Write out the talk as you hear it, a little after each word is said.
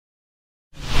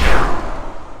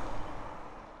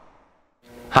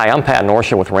Hi, I'm Pat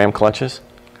Norsha with Ram Clutches,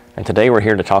 and today we're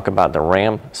here to talk about the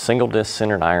Ram single disc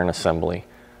centered iron assembly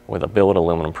with a billet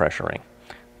aluminum pressure ring.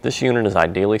 This unit is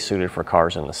ideally suited for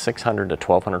cars in the 600 to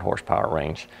 1200 horsepower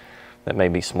range that may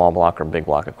be small block or big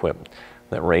block equipped,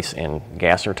 that race in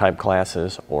gasser type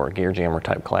classes or gear jammer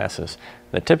type classes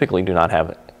that typically do not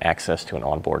have access to an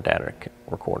onboard data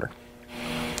recorder.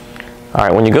 All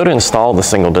right, when you go to install the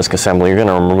single disc assembly, you're going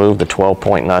to remove the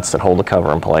 12-point nuts that hold the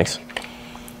cover in place.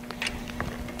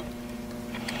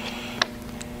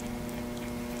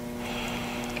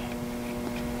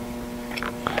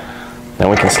 Then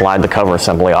we can slide the cover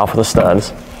assembly off of the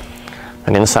studs.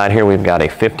 And inside here we've got a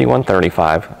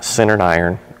 5135 centered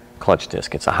iron clutch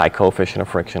disc. It's a high coefficient of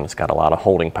friction, it's got a lot of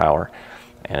holding power,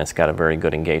 and it's got a very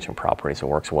good engagement properties. It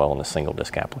works well in the single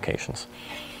disc applications.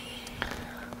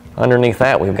 Underneath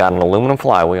that we've got an aluminum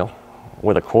flywheel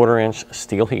with a 1/4-inch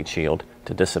steel heat shield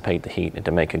to dissipate the heat and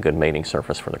to make a good mating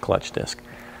surface for the clutch disc.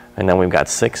 And then we've got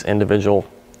 6 individual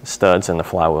studs in the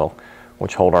flywheel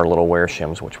which hold our little wear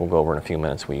shims, which we'll go over in a few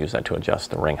minutes. We use that to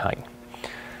adjust the ring height.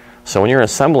 So when you're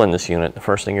assembling this unit, the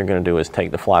first thing you're going to do is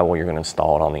take the flywheel, you're going to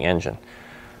install it on the engine.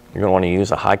 You're going to want to use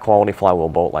a high quality flywheel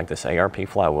bolt like this ARP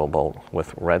flywheel bolt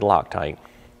with red Loctite.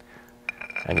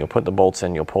 And you'll put the bolts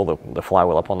in, you'll pull the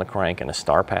flywheel up on the crank in a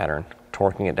star pattern,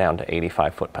 torquing it down to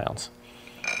 85 foot-pounds.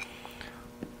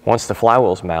 Once the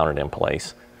flywheel is mounted in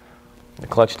place, the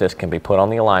clutch disc can be put on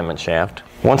the alignment shaft.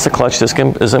 Once the clutch disc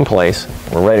is in place,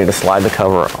 we're ready to slide the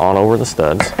cover on over the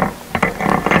studs.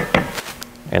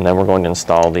 And then we're going to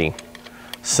install the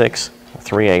 6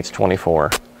 3/8 24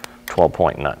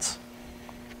 12-point nuts.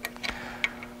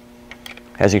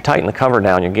 As you tighten the cover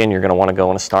down, again, you're going to want to go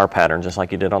in a star pattern just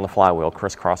like you did on the flywheel,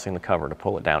 crisscrossing the cover to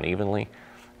pull it down evenly,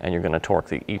 and you're going to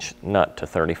torque each nut to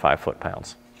 35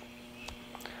 foot-pounds.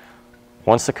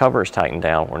 Once the cover is tightened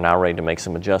down, we're now ready to make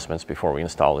some adjustments before we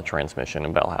install the transmission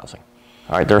and bell housing.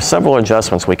 All right, there are several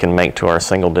adjustments we can make to our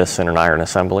single disc centered iron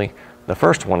assembly. The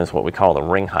first one is what we call the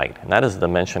ring height, and that is the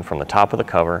dimension from the top of the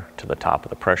cover to the top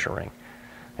of the pressure ring.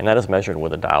 And that is measured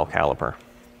with a dial caliper.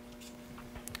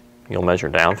 You'll measure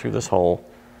down through this hole,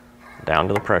 down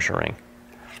to the pressure ring.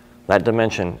 That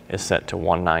dimension is set to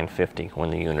 1950 when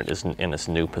the unit is in its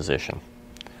new position.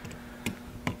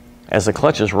 As the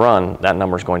clutch is run, that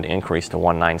number is going to increase to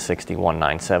 1960,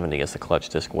 1970 as the clutch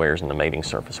disc wears and the mating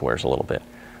surface wears a little bit.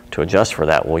 To adjust for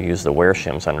that, we'll use the wear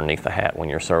shims underneath the hat when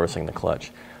you're servicing the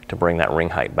clutch to bring that ring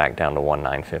height back down to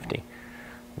 1950.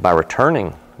 By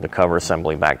returning the cover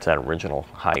assembly back to that original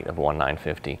height of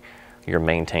 1950, you're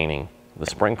maintaining the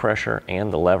spring pressure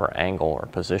and the lever angle or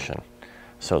position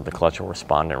so the clutch will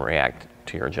respond and react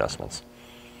to your adjustments.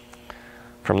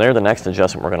 From there, the next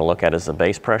adjustment we're going to look at is the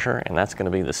base pressure, and that's going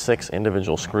to be the 6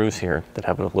 individual screws here that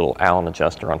have a little Allen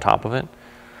adjuster on top of it.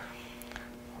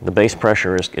 The base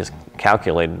pressure is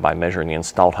calculated by measuring the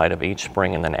installed height of each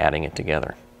spring and then adding it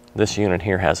together. This unit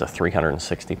here has a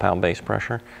 360-pound base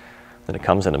pressure that it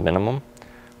comes at a minimum.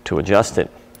 To adjust it,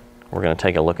 we're going to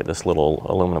take a look at this little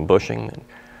aluminum bushing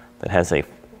that has a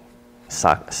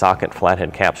socket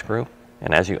flathead cap screw,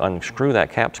 and as you unscrew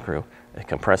that cap screw, it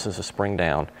compresses the spring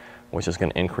down, which is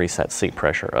going to increase that seat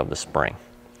pressure of the spring.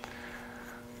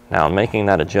 Now, in making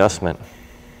that adjustment,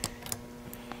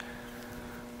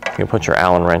 you put your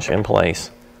Allen wrench in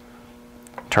place,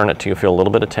 turn it till you feel a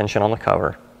little bit of tension on the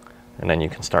cover, and then you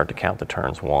can start to count the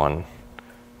turns 1,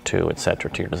 2,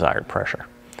 etc. to your desired pressure.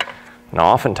 Now,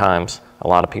 oftentimes, a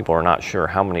lot of people are not sure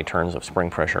how many turns of spring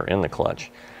pressure are in the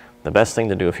clutch. The best thing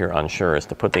to do if you're unsure is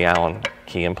to put the Allen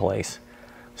key in place,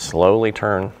 slowly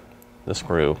turn the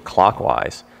screw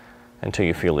clockwise until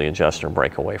you feel the adjuster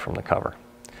break away from the cover.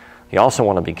 You also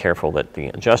want to be careful that the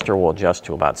adjuster will adjust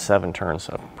to about 7 turns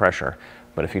of pressure,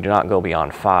 but if you do not go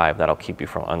beyond 5, that'll keep you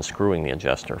from unscrewing the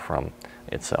adjuster from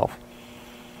itself.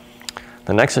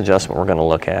 The next adjustment we're going to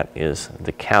look at is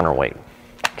the counterweight.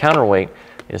 Counterweight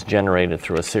is generated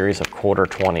through a series of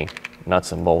 1/4-20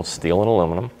 nuts and bolts, steel and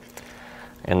aluminum,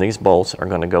 and these bolts are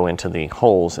going to go into the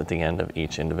holes at the end of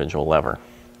each individual lever.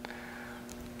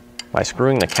 By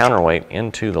screwing the counterweight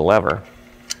into the lever,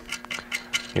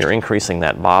 you're increasing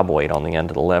that bob weight on the end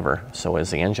of the lever, so as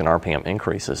the engine RPM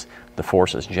increases, the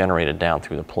forces generated down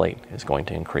through the plate is going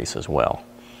to increase as well.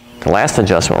 The last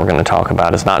adjustment we're going to talk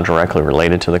about is not directly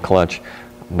related to the clutch,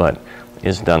 but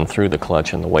is done through the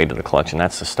clutch and the weight of the clutch, and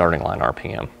that's the starting line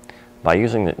RPM.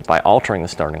 By altering the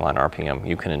starting line RPM,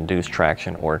 you can induce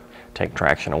traction or take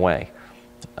traction away.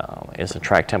 As the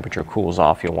track temperature cools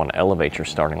off, you'll want to elevate your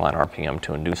starting line RPM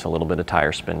to induce a little bit of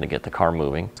tire spin to get the car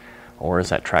moving. Or as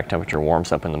that track temperature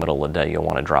warms up in the middle of the day, you'll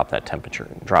want to drop that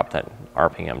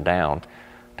RPM down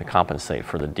to compensate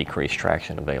for the decreased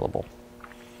traction available.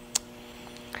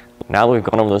 Now that we've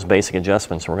gone over those basic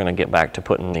adjustments, we're going to get back to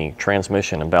putting the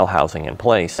transmission and bell housing in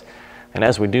place. And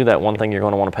as we do that, one thing you're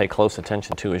going to want to pay close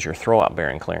attention to is your throwout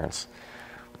bearing clearance.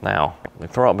 Now, the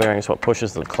throwout bearing is what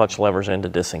pushes the clutch levers in to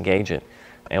disengage it.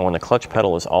 And when the clutch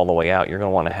pedal is all the way out, you're going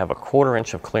to want to have a 1/4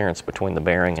 inch of clearance between the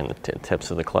bearing and the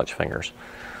tips of the clutch fingers.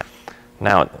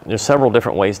 Now, there's several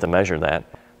different ways to measure that,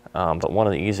 but one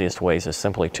of the easiest ways is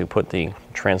simply to put the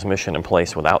transmission in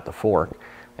place without the fork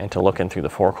and to look in through the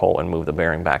fork hole and move the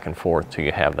bearing back and forth till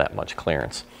you have that much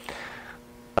clearance.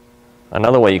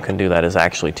 Another way you can do that is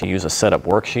actually to use a setup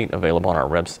worksheet available on our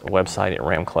website at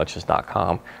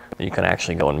ramclutches.com. You can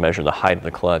actually go and measure the height of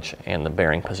the clutch and the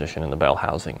bearing position in the bell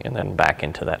housing and then back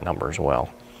into that number as well.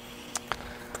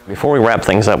 Before we wrap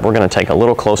things up, we're going to take a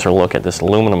little closer look at this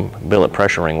aluminum billet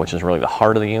pressure ring, which is really the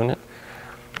heart of the unit.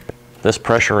 This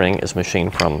pressure ring is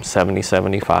machined from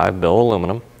 7075 bill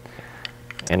aluminum,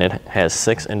 and it has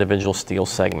 6 individual steel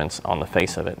segments on the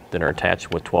face of it that are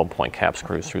attached with 12-point cap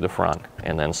screws through the front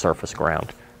and then surface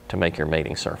ground to make your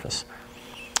mating surface.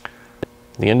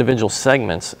 The individual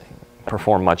segments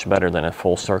perform much better than a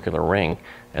full circular ring,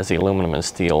 as the aluminum and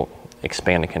steel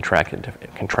expand and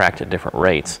contract at different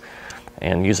rates,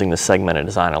 and using the segmented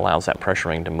design allows that pressure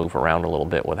ring to move around a little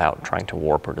bit without trying to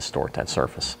warp or distort that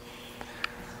surface.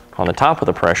 On the top of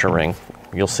the pressure ring,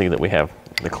 you'll see that we have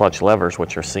the clutch levers,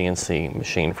 which are CNC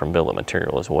machined from billet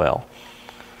material as well.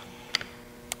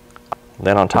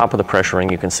 Then on top of the pressure ring,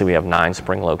 you can see we have 9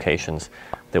 spring locations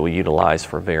that we utilize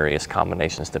for various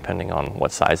combinations depending on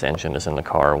what size engine is in the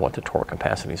car, what the torque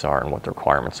capacities are, and what the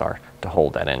requirements are to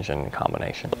hold that engine in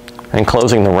combination. In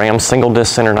closing, the Ram single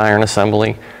disc centered iron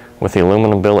assembly with the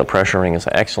aluminum billet pressure ring is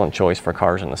an excellent choice for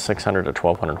cars in the 600 to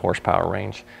 1200 horsepower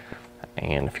range.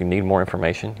 And if you need more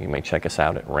information, you may check us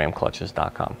out at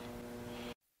ramclutches.com.